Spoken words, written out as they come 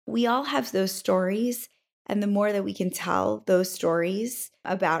we all have those stories. And the more that we can tell those stories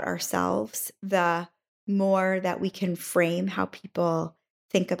about ourselves, the more that we can frame how people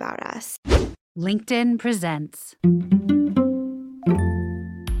think about us. LinkedIn presents.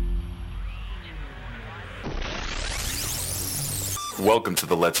 Welcome to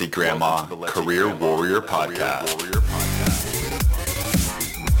the Let's Eat Grandma Career Warrior Podcast.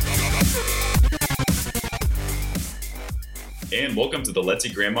 And welcome to the Let's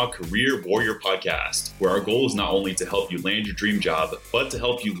Eat Grandma Career Warrior Podcast, where our goal is not only to help you land your dream job, but to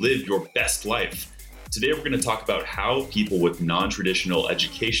help you live your best life. Today, we're going to talk about how people with non-traditional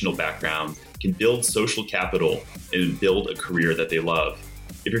educational backgrounds can build social capital and build a career that they love.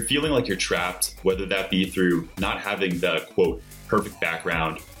 If you're feeling like you're trapped, whether that be through not having the, quote, perfect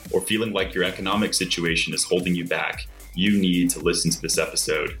background, or feeling like your economic situation is holding you back, you need to listen to this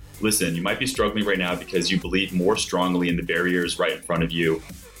episode. Listen, you might be struggling right now because you believe more strongly in the barriers right in front of you,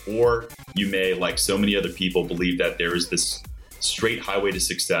 or you may, like so many other people, believe that there is this straight highway to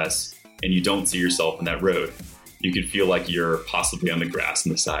success and you don't see yourself in that road. You can feel like you're possibly on the grass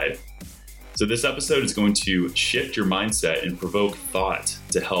on the side. So this episode is going to shift your mindset and provoke thought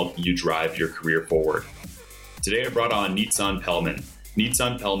to help you drive your career forward. Today I brought on Nitzan Pelman.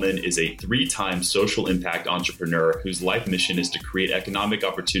 Nitzan Pelman is a 3-time social impact entrepreneur whose life mission is to create economic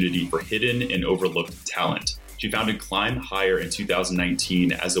opportunity for hidden and overlooked talent. She founded Climb Higher in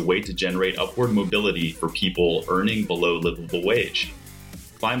 2019 as a way to generate upward mobility for people earning below livable wage.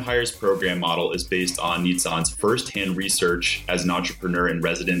 Climb Higher's program model is based on Nitzan's firsthand research as an entrepreneur in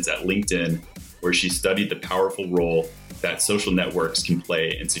residence at LinkedIn, where she studied the powerful role that social networks can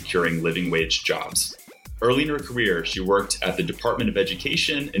play in securing living wage jobs. Early in her career, she worked at the Department of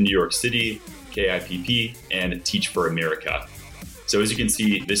Education in New York City, KIPP, and Teach for America. So as you can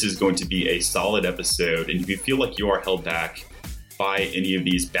see, this is going to be a solid episode. And if you feel like you are held back by any of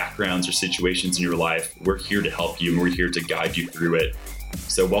these backgrounds or situations in your life, we're here to help you and we're here to guide you through it.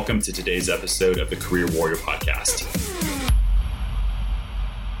 So welcome to today's episode of the Career Warrior Podcast.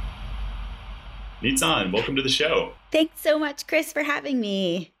 Nitzan, welcome to the show. Thanks so much, Chris, for having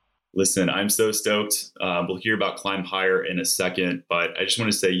me. Listen, I'm so stoked. We'll hear about Climb Higher in a second, but I just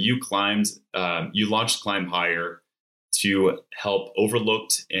want to say you launched Climb Higher to help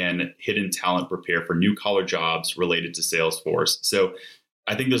overlooked and hidden talent prepare for new collar jobs related to Salesforce. So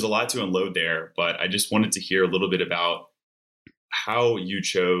I think there's a lot to unload there, but I just wanted to hear a little bit about how you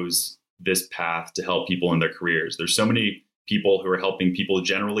chose this path to help people in their careers. There's so many people who are helping people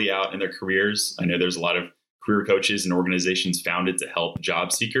generally out in their careers. I know there's a lot of career coaches and organizations founded to help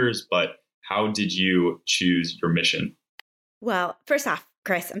job seekers, but how did you choose your mission? Well, first off,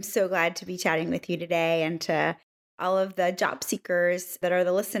 Chris, I'm so glad to be chatting with you today, and to all of the job seekers that are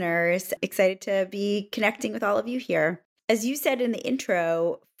the listeners, excited to be connecting with all of you here. As you said in the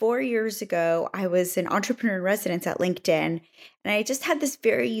intro, 4 years ago, I was an entrepreneur in residence at LinkedIn, and I just had this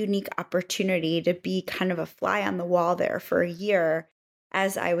very unique opportunity to be kind of a fly on the wall there for a year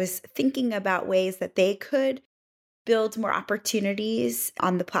as I was thinking about ways that they could build more opportunities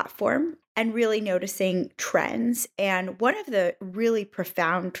on the platform and really noticing trends. And one of the really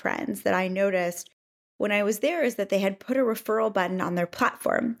profound trends that I noticed when I was there is that they had put a referral button on their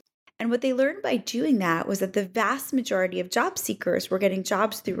platform. And what they learned by doing that was that the vast majority of job seekers were getting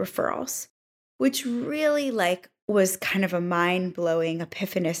jobs through referrals, which really was kind of a mind-blowing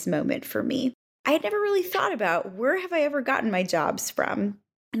epiphanous moment for me. I had never really thought about where have I ever gotten my jobs from?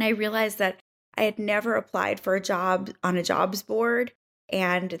 And I realized that I had never applied for a job on a jobs board,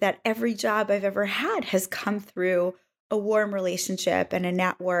 and that every job I've ever had has come through a warm relationship and a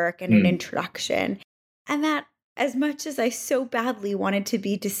network and an introduction. And that as much as I so badly wanted to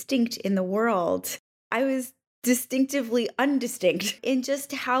be distinct in the world, I was distinctively undistinct in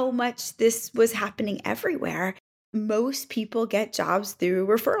just how much this was happening everywhere. Most people get jobs through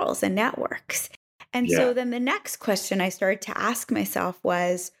referrals and networks. And so then the next question I started to ask myself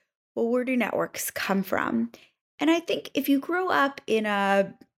was, well, where do networks come from? And I think if you grow up in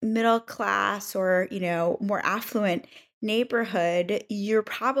a middle class or, more affluent neighborhood, you're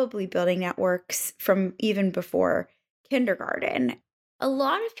probably building networks from even before kindergarten. A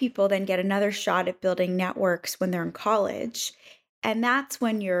lot of people then get another shot at building networks when they're in college. And that's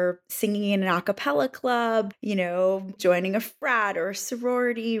when you're singing in an a cappella club, joining a frat or a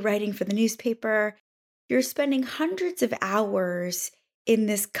sorority, writing for the newspaper. You're spending hundreds of hours in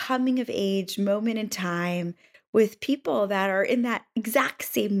this coming of age moment in time with people that are in that exact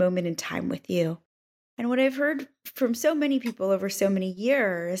same moment in time with you. And what I've heard from so many people over so many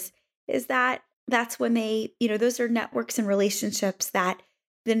years is that that's when those are networks and relationships that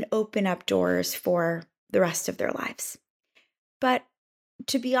then open up doors for the rest of their lives. But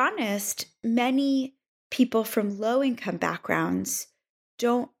to be honest, many people from low income backgrounds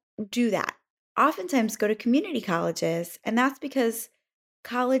don't do that. Oftentimes go to community colleges, and that's because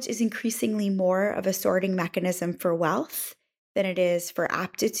college is increasingly more of a sorting mechanism for wealth than it is for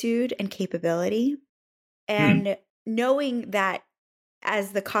aptitude and capability. Hmm. And knowing that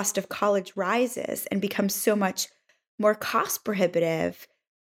as the cost of college rises and becomes so much more cost prohibitive,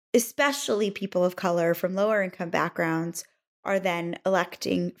 especially people of color from lower income backgrounds are then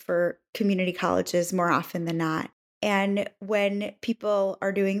electing for community colleges more often than not. And when people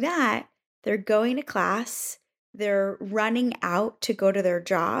are doing that, they're going to class, they're running out to go to their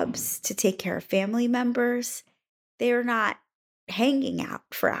jobs to take care of family members. They're not hanging out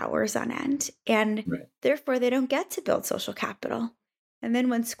for hours on end. And Right. therefore, they don't get to build social capital. And then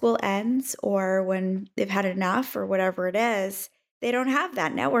when school ends or when they've had enough or whatever it is, they don't have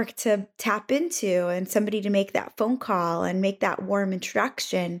that network to tap into and somebody to make that phone call and make that warm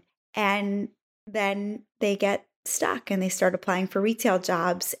introduction. And then they get stuck and they start applying for retail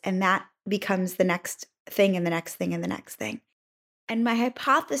jobs. And that becomes the next thing and the next thing and the next thing. And my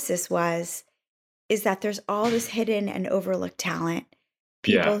hypothesis is that there's all this hidden and overlooked talent,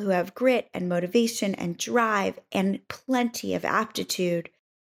 people Yeah. who have grit and motivation and drive and plenty of aptitude,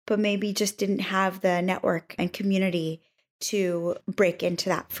 but maybe just didn't have the network and community to break into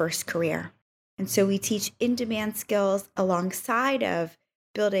that first career. And so we teach in-demand skills alongside of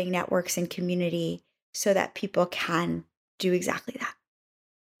building networks and community so that people can do exactly that.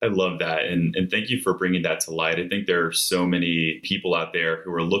 I love that. And thank you for bringing that to light. I think there are so many people out there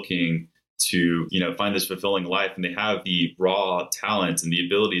who are looking to, find this fulfilling life, and they have the raw talent and the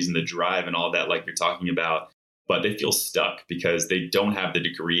abilities and the drive and all that, like you're talking about, but they feel stuck because they don't have the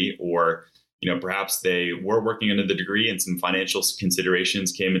degree, or, perhaps they were working under the degree and some financial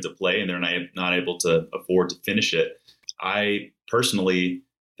considerations came into play and they're not able to afford to finish it. I personally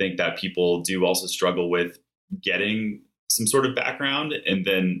think that people do also struggle with getting some sort of background and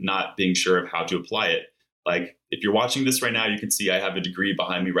then not being sure of how to apply it. Like, if you're watching this right now, you can see I have a degree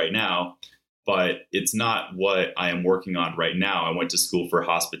behind me right now, but it's not what I am working on right now. I went to school for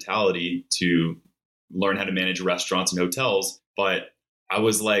hospitality to learn how to manage restaurants and hotels, but I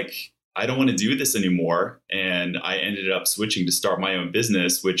was like, I don't want to do this anymore. And I ended up switching to start my own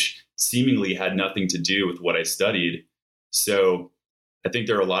business, which seemingly had nothing to do with what I studied. So I think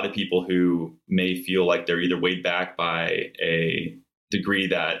there are a lot of people who may feel like they're either weighed back by a degree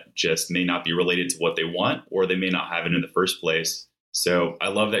that just may not be related to what they want, or they may not have it in the first place. So I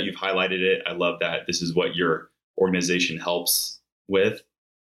love that you've highlighted it. I love that this is what your organization helps with.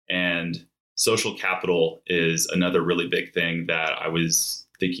 And social capital is another really big thing that I was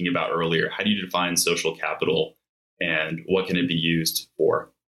thinking about earlier. How do you define social capital and what can it be used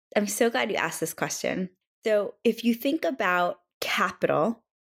for? I'm so glad you asked this question. So if you think about capital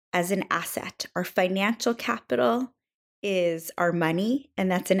as an asset, our financial capital is our money,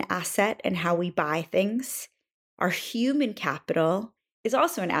 and that's an asset and how we buy things. Our human capital is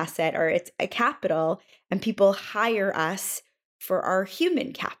also an asset, or it's a capital, and people hire us for our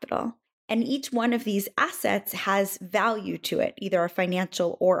human capital. And each one of these assets has value to it, either our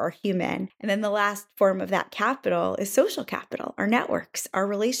financial or our human. And then the last form of that capital is social capital, our networks, our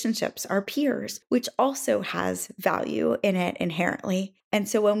relationships, our peers, which also has value in it inherently. And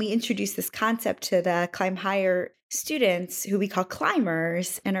so when we introduce this concept to the Climb Higher students, who we call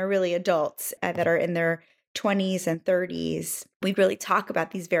climbers and are really adults that are in their 20s and 30s, we really talk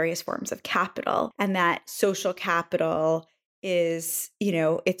about these various forms of capital, and that social capital is,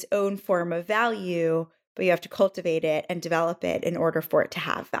 its own form of value, but you have to cultivate it and develop it in order for it to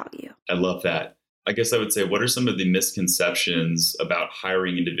have value. I love that. I guess I would say, what are some of the misconceptions about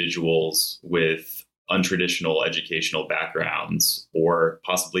hiring individuals with untraditional educational backgrounds, or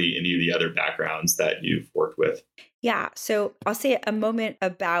possibly any of the other backgrounds that you've worked with? Yeah. So I'll say a moment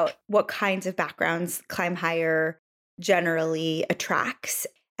about what kinds of backgrounds Climb Higher generally attracts.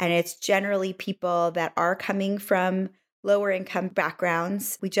 And it's generally people that are coming from lower income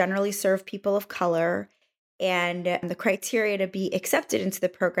backgrounds. We generally serve people of color. And the criteria to be accepted into the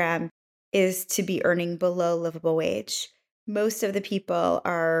program is to be earning below livable wage. Most of the people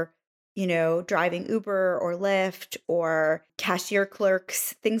are, driving Uber or Lyft or cashier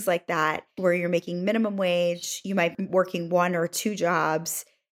clerks, things like that, where you're making minimum wage. You might be working one or two jobs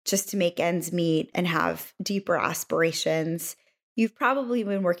just to make ends meet and have deeper aspirations. You've probably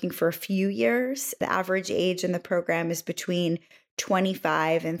been working for a few years. The average age in the program is between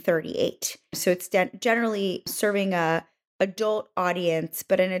 25 and 38. So it's generally serving a adult audience,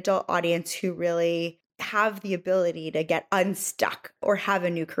 but an adult audience who really have the ability to get unstuck or have a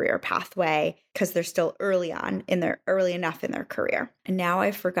new career pathway because they're still early enough in their career. And now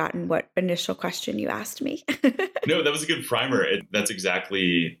I've forgotten what initial question you asked me. No, that was a good primer. That's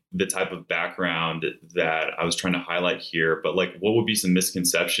exactly the type of background that I was trying to highlight here. But like, what would be some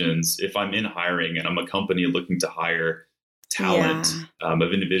misconceptions if I'm in hiring and I'm a company looking to hire talent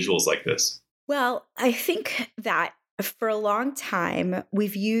of individuals like this? Well, I think that for a long time,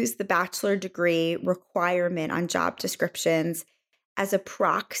 we've used the bachelor degree requirement on job descriptions as a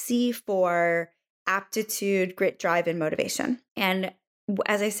proxy for aptitude, grit, drive, and motivation. And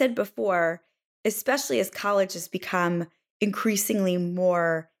as I said before, especially as college has become increasingly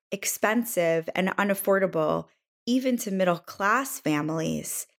more expensive and unaffordable, even to middle class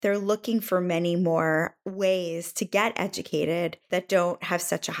families, they're looking for many more ways to get educated that don't have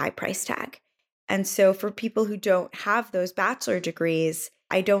such a high price tag. And so for people who don't have those bachelor degrees,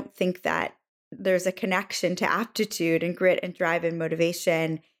 I don't think that there's a connection to aptitude and grit and drive and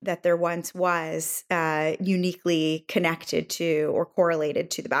motivation that there once was uniquely connected to or correlated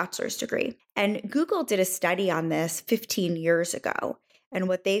to the bachelor's degree. And Google did a study on this 15 years ago. And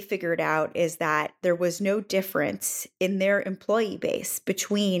what they figured out is that there was no difference in their employee base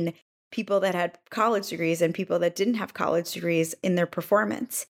between people that had college degrees and people that didn't have college degrees in their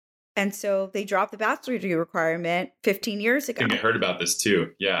performance. And so they dropped the bachelor degree requirement 15 years ago. I think I heard about this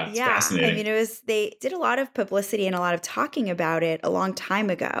too. Yeah, it's fascinating. I mean, they did a lot of publicity and a lot of talking about it a long time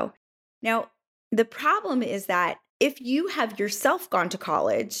ago. Now, the problem is that if you have yourself gone to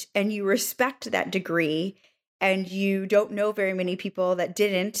college and you respect that degree and you don't know very many people that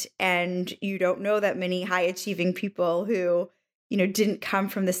didn't, and you don't know that many high achieving people who, didn't come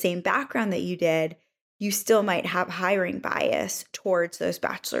from the same background that you did, you still might have hiring bias towards those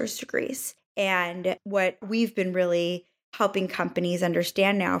bachelor's degrees. And what we've been really helping companies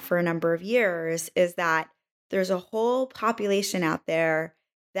understand now for a number of years is that there's a whole population out there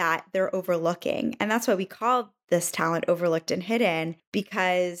that they're overlooking. And that's why we call this talent overlooked and hidden,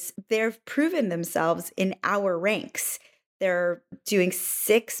 because they've proven themselves in our ranks. They're doing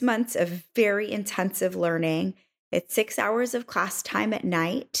 6 months of very intensive learning. It's 6 hours of class time at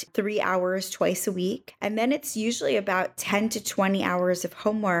night, 3 hours twice a week. And then it's usually about 10 to 20 hours of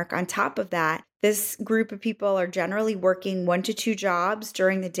homework on top of that. This group of people are generally working 1 to 2 jobs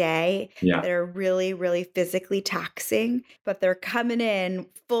during the day that are really, really physically taxing, but they're coming in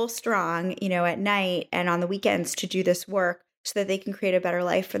full strong, at night and on the weekends to do this work so that they can create a better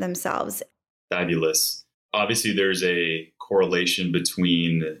life for themselves. Fabulous. Obviously, there's a correlation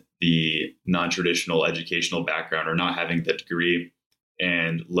between the non-traditional educational background or not having the degree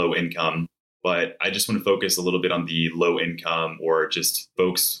and low income. But I just want to focus a little bit on the low income or just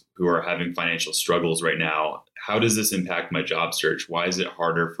folks who are having financial struggles right now. How does this impact my job search? Why is it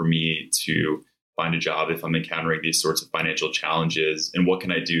harder for me to find a job if I'm encountering these sorts of financial challenges? And what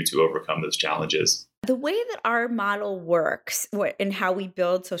can I do to overcome those challenges? The way that our model works and how we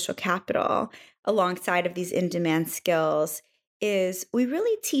build social capital alongside of these in-demand skills is we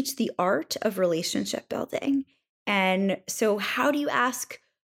really teach the art of relationship building. And so how do you ask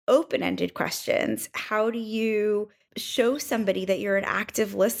open-ended questions? How do you show somebody that you're an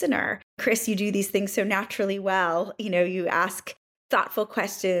active listener? Chris, you do these things so naturally well. You ask thoughtful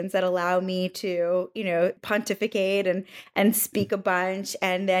questions that allow me to, pontificate and speak a bunch.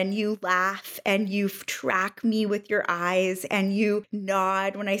 And then you laugh and you track me with your eyes and you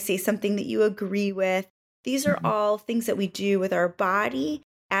nod when I say something that you agree with. These are all things that we do with our body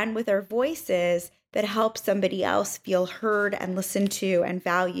and with our voices that help somebody else feel heard and listened to and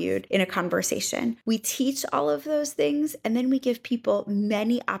valued in a conversation. We teach all of those things, and then we give people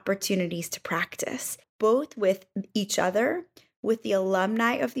many opportunities to practice, both with each other, with the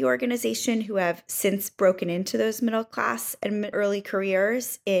alumni of the organization who have since broken into those middle class and early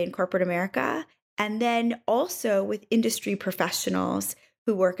careers in corporate America, and then also with industry professionals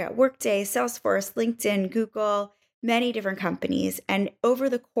who work at Workday, Salesforce, LinkedIn, Google, many different companies. And over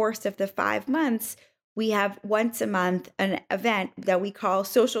the course of the 5 months, we have once a month an event that we call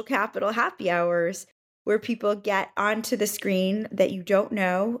Social Capital Happy Hours, where people get onto the screen that you don't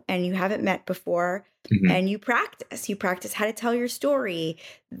know and you haven't met before, and you practice. You practice how to tell your story.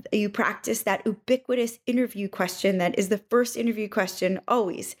 You practice that ubiquitous interview question that is the first interview question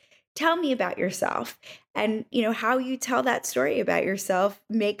always. Tell me about yourself. And, how you tell that story about yourself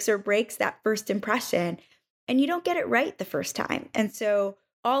makes or breaks that first impression. And you don't get it right the first time. And so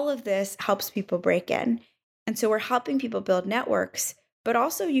all of this helps people break in. And so we're helping people build networks, but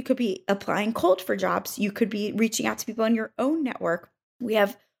also you could be applying cold for jobs. You could be reaching out to people in your own network. We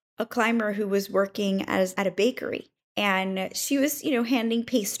have a climber who was working at a bakery, And she was, handing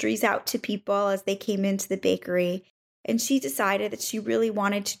pastries out to people as they came into the bakery. And she decided that she really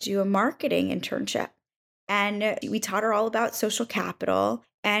wanted to do a marketing internship. And we taught her all about social capital.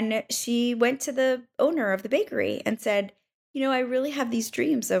 And she went to the owner of the bakery and said, I really have these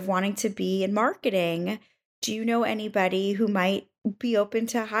dreams of wanting to be in marketing. Do you know anybody who might be open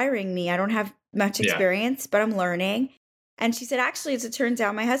to hiring me? I don't have much Yeah. experience, but I'm learning. And she said, actually, as it turns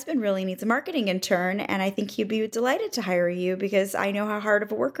out, my husband really needs a marketing intern. And I think he'd be delighted to hire you because I know how hard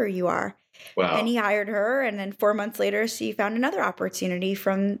of a worker you are. And Wow. he hired her. And then 4 months later, she found another opportunity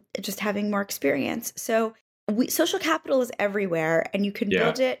from just having more experience. So social capital is everywhere, and you can Yeah.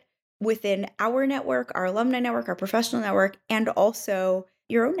 build it within our network, our alumni network, our professional network, and also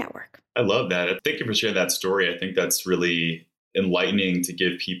your own network. I love that. Thank you for sharing that story. I think that's really enlightening to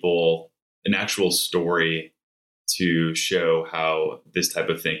give people an actual story to show how this type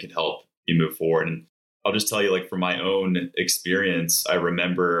of thing can help you move forward. And I'll just tell you, like, from my own experience, I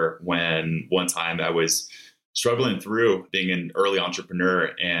remember when one time I was struggling through being an early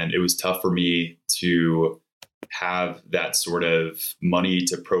entrepreneur, and it was tough for me to have that sort of money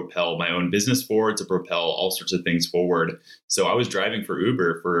to propel my own business forward, to propel all sorts of things forward. So I was driving for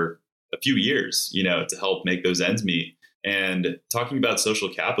Uber for a few years, to help make those ends meet. And talking about social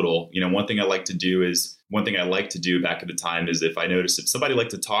capital, one thing I like to do back at the time is if I noticed if somebody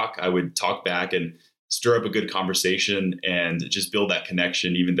liked to talk, I would talk back and stir up a good conversation and just build that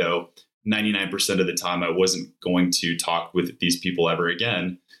connection, even though 99% of the time I wasn't going to talk with these people ever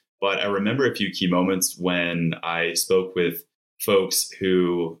again. But I remember a few key moments when I spoke with folks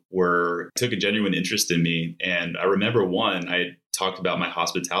who took a genuine interest in me. And I remember one, I talked about my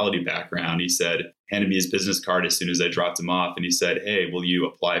hospitality background. He handed me his business card as soon as I dropped him off. And he said, "Hey, will you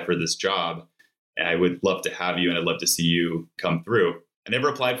apply for this job? I would love to have you, and I'd love to see you come through." I never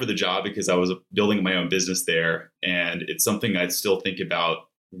applied for the job because I was building my own business there. And it's something I still think about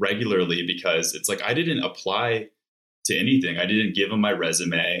regularly because it's like I didn't apply to anything. I didn't give him my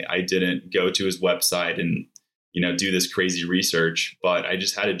resume. I didn't go to his website and do this crazy research, but I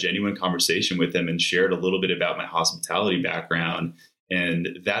just had a genuine conversation with him and shared a little bit about my hospitality background.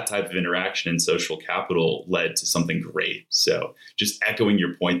 And that type of interaction in social capital led to something great. So just echoing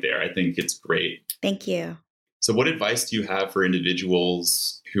your point there, I think it's great. Thank you. So what advice do you have for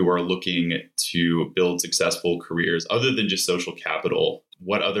individuals who are looking to build successful careers other than just social capital?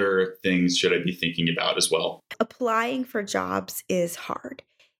 What other things should I be thinking about as well? Applying for jobs is hard.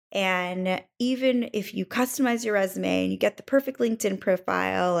 And even if you customize your resume and you get the perfect LinkedIn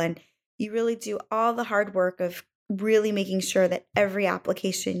profile and you really do all the hard work of really making sure that every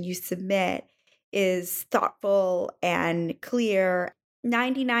application you submit is thoughtful and clear,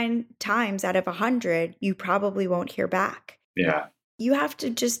 99 times out of 100, you probably won't hear back. Yeah. You have to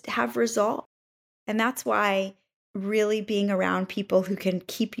just have resolve. And that's why really being around people who can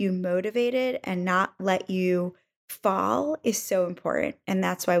keep you motivated and not let you fall is so important. And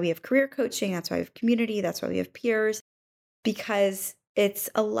that's why we have career coaching. That's why we have community. That's why we have peers, because it's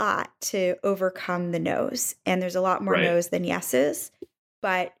a lot to overcome the no's. And there's a lot more Right. no's than yeses.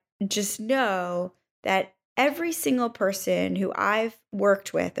 But just know that every single person who I've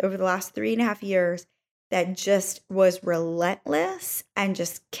worked with over the last 3.5 years that just was relentless and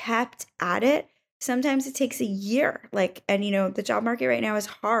just kept at it. Sometimes it takes a year. And the job market right now is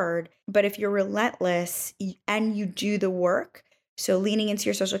hard, but if you're relentless and you do the work, so leaning into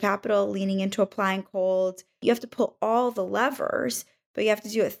your social capital, leaning into applying cold, you have to pull all the levers, but you have to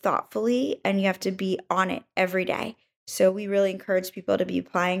do it thoughtfully and you have to be on it every day. So we really encourage people to be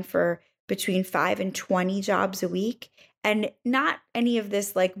applying for between 5 and 20 jobs a week. And not any of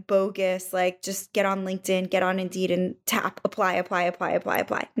this bogus, just get on LinkedIn, get on Indeed and tap, apply.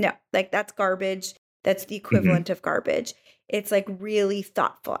 No, that's garbage. That's the equivalent of garbage. It's really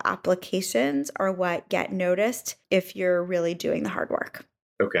thoughtful applications are what get noticed if you're really doing the hard work.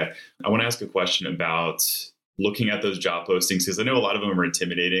 Okay. I want to ask a question about looking at those job postings because I know a lot of them are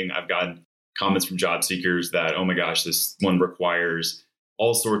intimidating. I've gotten comments from job seekers that, oh my gosh, this one requires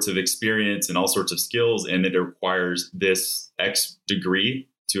all sorts of experience and all sorts of skills, and it requires this X degree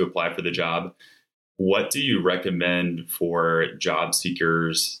to apply for the job. What do you recommend for job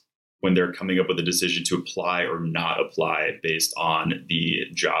seekers when they're coming up with a decision to apply or not apply based on the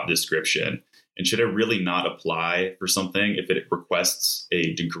job description? And should I really not apply for something if it requests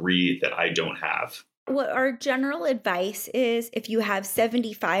a degree that I don't have? What our general advice is, if you have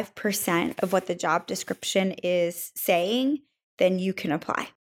 75% of what the job description is saying, then you can apply.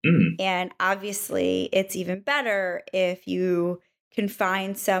 And obviously, it's even better if you can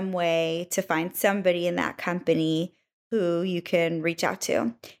find some way to find somebody in that company who you can reach out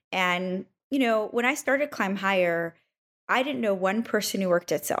to. And, when I started Climb Higher, I didn't know one person who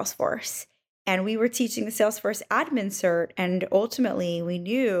worked at Salesforce. And we were teaching the Salesforce admin cert. And ultimately, we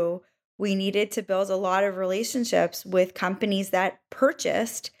knew we needed to build a lot of relationships with companies that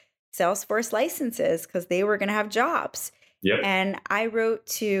purchased Salesforce licenses because they were going to have jobs. Yep. And I wrote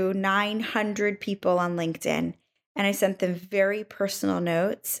to 900 people on LinkedIn and I sent them very personal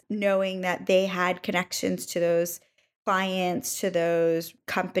notes, knowing that they had connections to those clients, to those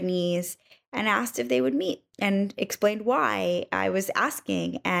companies, and asked if they would meet and explained why I was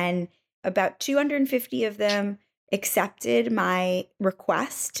asking. And about 250 of them accepted my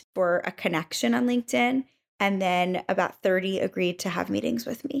request for a connection on LinkedIn. And then about 30 agreed to have meetings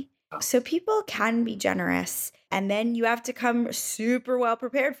with me. So people can be generous. And then you have to come super well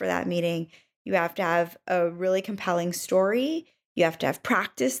prepared for that meeting. You have to have a really compelling story. You have to have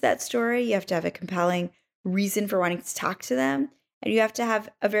practiced that story. You have to have a compelling reason for wanting to talk to them. And you have to have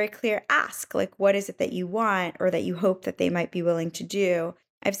a very clear ask, like what is it that you want or that you hope that they might be willing to do.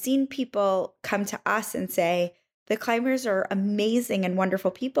 I've seen people come to us and say, the climbers are amazing and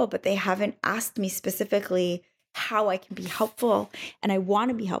wonderful people, but they haven't asked me specifically how I can be helpful. And I want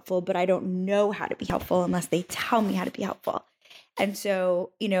to be helpful, but I don't know how to be helpful unless they tell me how to be helpful. And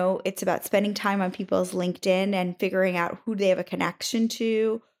so, it's about spending time on people's LinkedIn and figuring out who they have a connection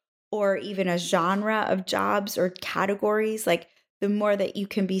to, or even a genre of jobs or categories. Like the more that you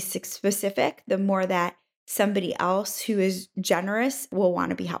can be specific, the more that somebody else who is generous will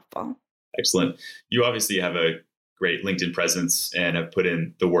want to be helpful. Excellent. You obviously have a great LinkedIn presence and have put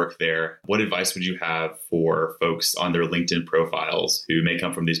in the work there. What advice would you have for folks on their LinkedIn profiles who may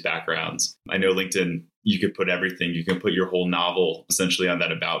come from these backgrounds? I know LinkedIn, you could put everything. You can put your whole novel essentially on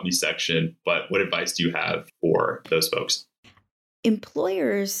that About Me section. But what advice do you have for those folks?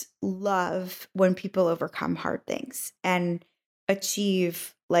 Employers love when people overcome hard things and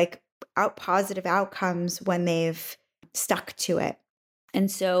achieve positive outcomes when they've stuck to it. And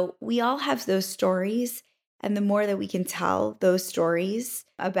so we all have those stories. And the more that we can tell those stories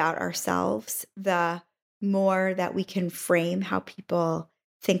about ourselves, the more that we can frame how people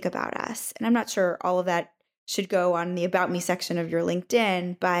think about us. And I'm not sure all of that should go on the About Me section of your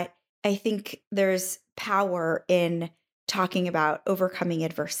LinkedIn, but I think there's power in talking about overcoming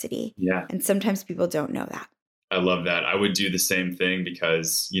adversity. Yeah. And sometimes people don't know that. I love that. I would do the same thing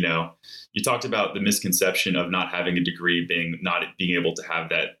because, you talked about the misconception of not having a degree not being able to have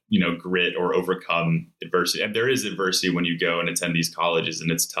that, grit or overcome adversity. And there is adversity when you go and attend these colleges and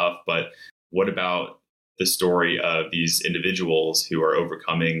it's tough. But what about the story of these individuals who are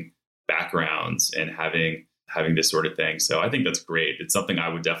overcoming backgrounds and having this sort of thing? So I think that's great. It's something I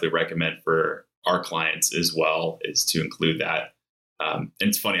would definitely recommend for our clients as well, is to include that. And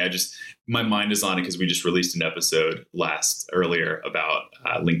it's funny, my mind is on it because we just released an episode earlier about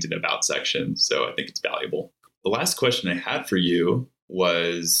LinkedIn About section. So I think it's valuable. The last question I had for you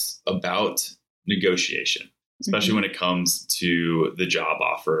was about negotiation, especially when it comes to the job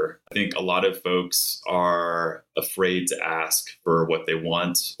offer. I think a lot of folks are afraid to ask for what they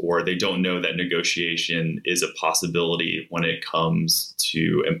want, or they don't know that negotiation is a possibility when it comes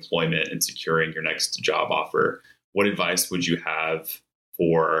to employment and securing your next job offer. What advice would you have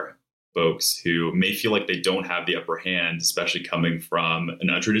for folks who may feel like they don't have the upper hand, especially coming from an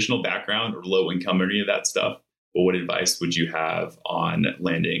untraditional background or low income or any of that stuff? But what advice would you have on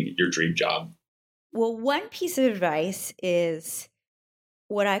landing your dream job? Well, one piece of advice is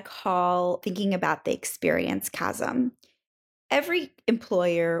what I call thinking about the experience chasm. Every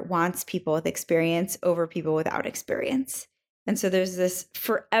employer wants people with experience over people without experience. And so there's this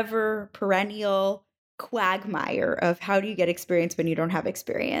forever perennial quagmire of how do you get experience when you don't have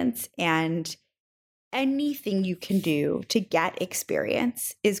experience? And anything you can do to get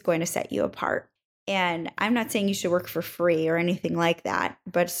experience is going to set you apart. And I'm not saying you should work for free or anything like that.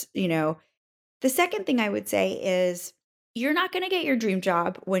 But, the second thing I would say is you're not going to get your dream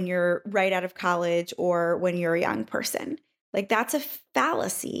job when you're right out of college or when you're a young person. Like that's a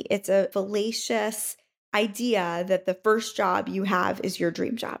fallacy. It's a fallacious idea that the first job you have is your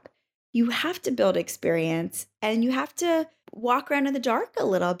dream job. You have to build experience and you have to walk around in the dark a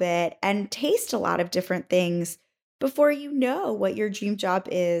little bit and taste a lot of different things before you know what your dream job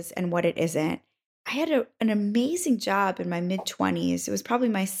is and what it isn't. I had an amazing job in my mid-20s. It was probably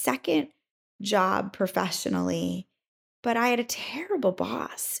my second job professionally, but I had a terrible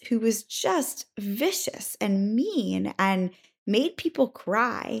boss who was just vicious and mean and made people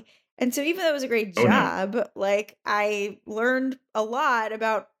cry. And so even though it was a great job, I learned a lot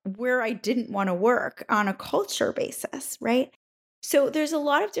about where I didn't want to work on a culture basis, right? So there's a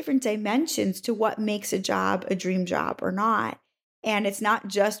lot of different dimensions to what makes a job a dream job or not. And it's not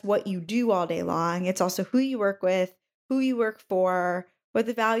just what you do all day long. It's also who you work with, who you work for, what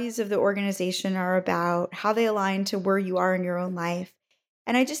the values of the organization are about, how they align to where you are in your own life.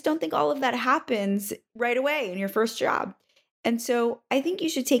 And I just don't think all of that happens right away in your first job. And so I think you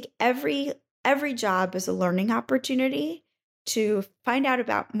should take every job as a learning opportunity to find out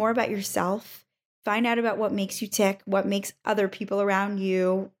about more about yourself, find out about what makes you tick, what makes other people around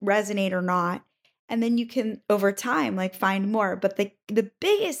you resonate or not. And then you can over time like find more. But the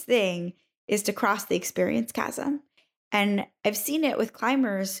biggest thing is to cross the experience chasm. And I've seen it with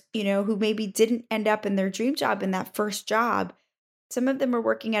climbers, who maybe didn't end up in their dream job in that first job. Some of them were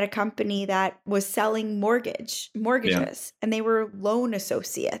working at a company that was selling mortgages, and they were loan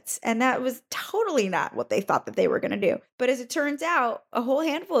associates. And that was totally not what they thought that they were going to do. But as it turns out, a whole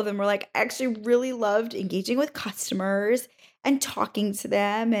handful of them were like, I actually really loved engaging with customers and talking to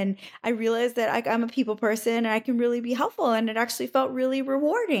them. And I realized that I'm a people person and I can really be helpful. And it actually felt really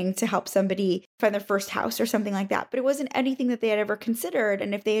rewarding to help somebody find their first house or something like that. But it wasn't anything that they had ever considered.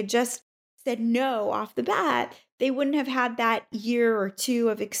 And if they had just said no off the bat, they wouldn't have had that year or two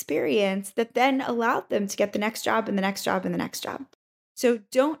of experience that then allowed them to get the next job and the next job and the next job. So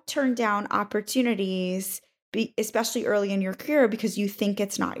don't turn down opportunities, especially early in your career, because you think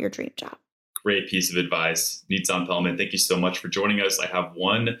it's not your dream job. Great piece of advice. Nitzan, Pelman, thank you so much for joining us. I have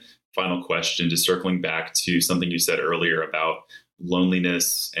one final question, just circling back to something you said earlier about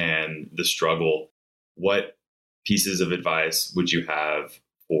loneliness and the struggle. What pieces of advice would you have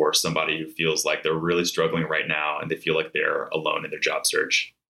for somebody who feels like they're really struggling right now and they feel like they're alone in their job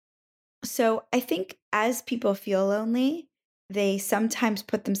search? So I think as people feel lonely, they sometimes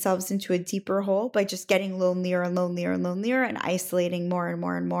put themselves into a deeper hole by just getting lonelier and lonelier and lonelier and isolating more and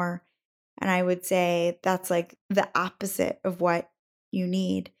more and more. And I would say that's like the opposite of what you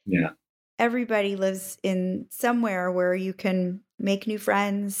need. Yeah. Everybody lives in somewhere where you can make new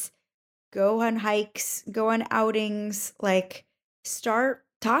friends, go on hikes, go on outings, like start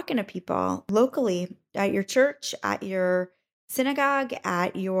talking to people locally at your church, at your synagogue,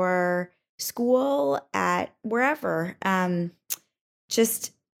 at your school, at wherever.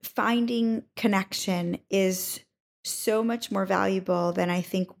 Just finding connection is so much more valuable than I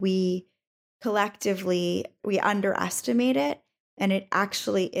think we collectively we underestimate it. And it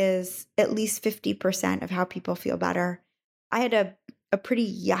actually is at least 50% of how people feel better. I had a pretty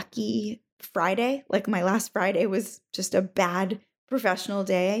yucky Friday. Like my last Friday was just a bad professional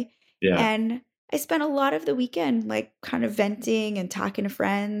day. Yeah. And I spent a lot of the weekend like kind of venting and talking to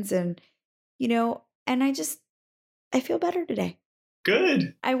friends and, and I feel better today.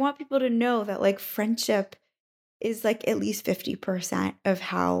 Good. I want people to know that like friendship is like at least 50% of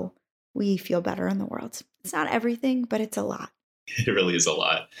how we feel better in the world. It's not everything, but it's a lot. It really is a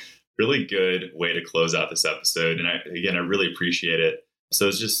lot. Really good way to close out this episode. And I really appreciate it.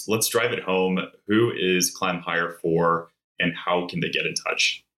 So let's drive it home. Who is Climb Higher for and how can they get in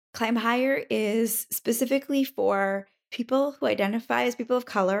touch? Climb Higher is specifically for people who identify as people of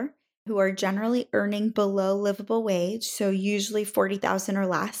color who are generally earning below livable wage. So usually 40,000 or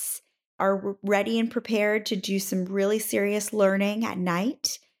less, are ready and prepared to do some really serious learning at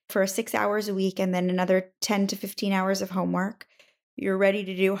night for 6 hours a week and then another 10 to 15 hours of homework. You're ready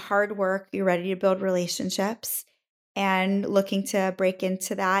to do hard work. You're ready to build relationships and looking to break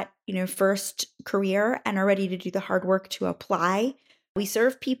into that, first career and are ready to do the hard work to apply. We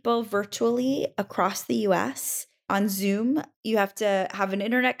serve people virtually across the US on Zoom. You have to have an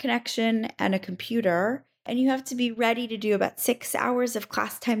internet connection and a computer, and you have to be ready to do about 6 hours of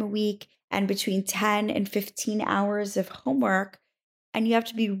class time a week and between 10 and 15 hours of homework. And you have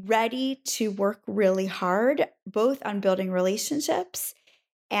to be ready to work really hard, both on building relationships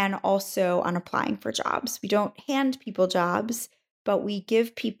and also on applying for jobs. We don't hand people jobs, but we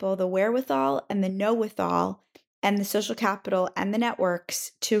give people the wherewithal and the know-withal and the social capital and the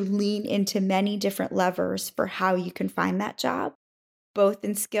networks to lean into many different levers for how you can find that job, both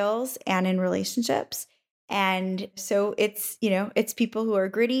in skills and in relationships. And so it's people who are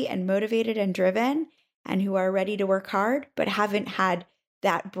gritty and motivated and driven and who are ready to work hard, but haven't had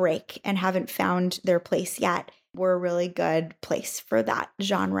that break and haven't found their place yet. We're a really good place for that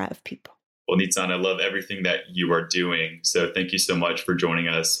genre of people. Well, Nitzan, I love everything that you are doing. So thank you so much for joining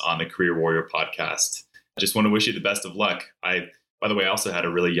us on the Career Warrior podcast. I just want to wish you the best of luck. By the way, I also had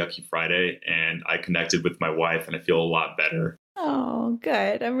a really yucky Friday and I connected with my wife and I feel a lot better. Oh,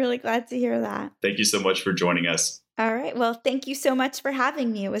 good. I'm really glad to hear that. Thank you so much for joining us. All right. Well, thank you so much for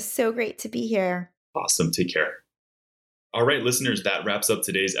having me. It was so great to be here. Awesome. Take care. All right, listeners, that wraps up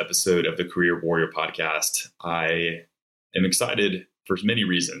today's episode of the Career Warrior podcast. I am excited for many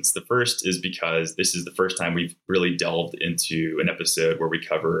reasons. The first is because this is the first time we've really delved into an episode where we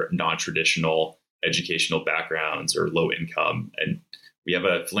cover non-traditional educational backgrounds or low income. And we have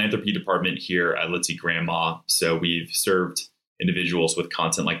a philanthropy department here at Let's Eat Grandma. So we've served individuals with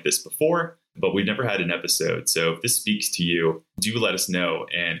content like this before, but we've never had an episode. So if this speaks to you, do let us know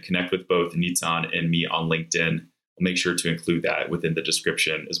and connect with both Nitzan and me on LinkedIn. We'll make sure to include that within the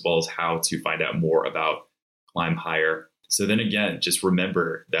description, as well as how to find out more about Climb Higher. So then again, just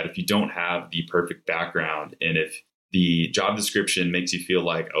remember that if you don't have the perfect background, and if the job description makes you feel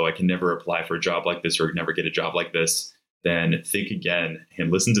like, oh, I can never apply for a job like this or never get a job like this, then think again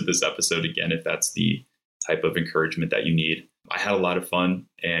and listen to this episode again if that's the type of encouragement that you need. I had a lot of fun,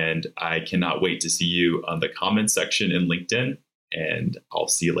 and I cannot wait to see you on the comments section in LinkedIn, and I'll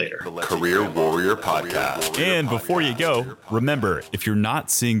see you later. Career Warrior Podcast. And before you go, remember, if you're not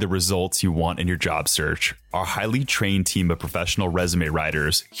seeing the results you want in your job search, our highly trained team of professional resume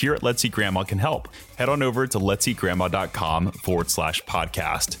writers here at Let's Eat Grandma can help. Head on over to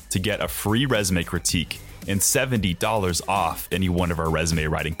let'seatgrandma.com/podcast to get a free resume critique and $70 off any one of our resume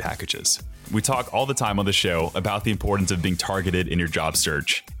writing packages. We talk all the time on the show about the importance of being targeted in your job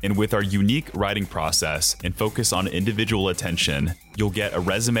search. And with our unique writing process and focus on individual attention, you'll get a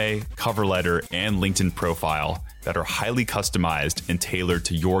resume, cover letter, and LinkedIn profile that are highly customized and tailored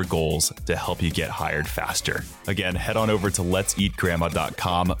to your goals to help you get hired faster. Again, head on over to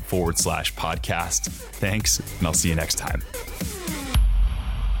let'seatgrandma.com/podcast. Thanks, and I'll see you next time.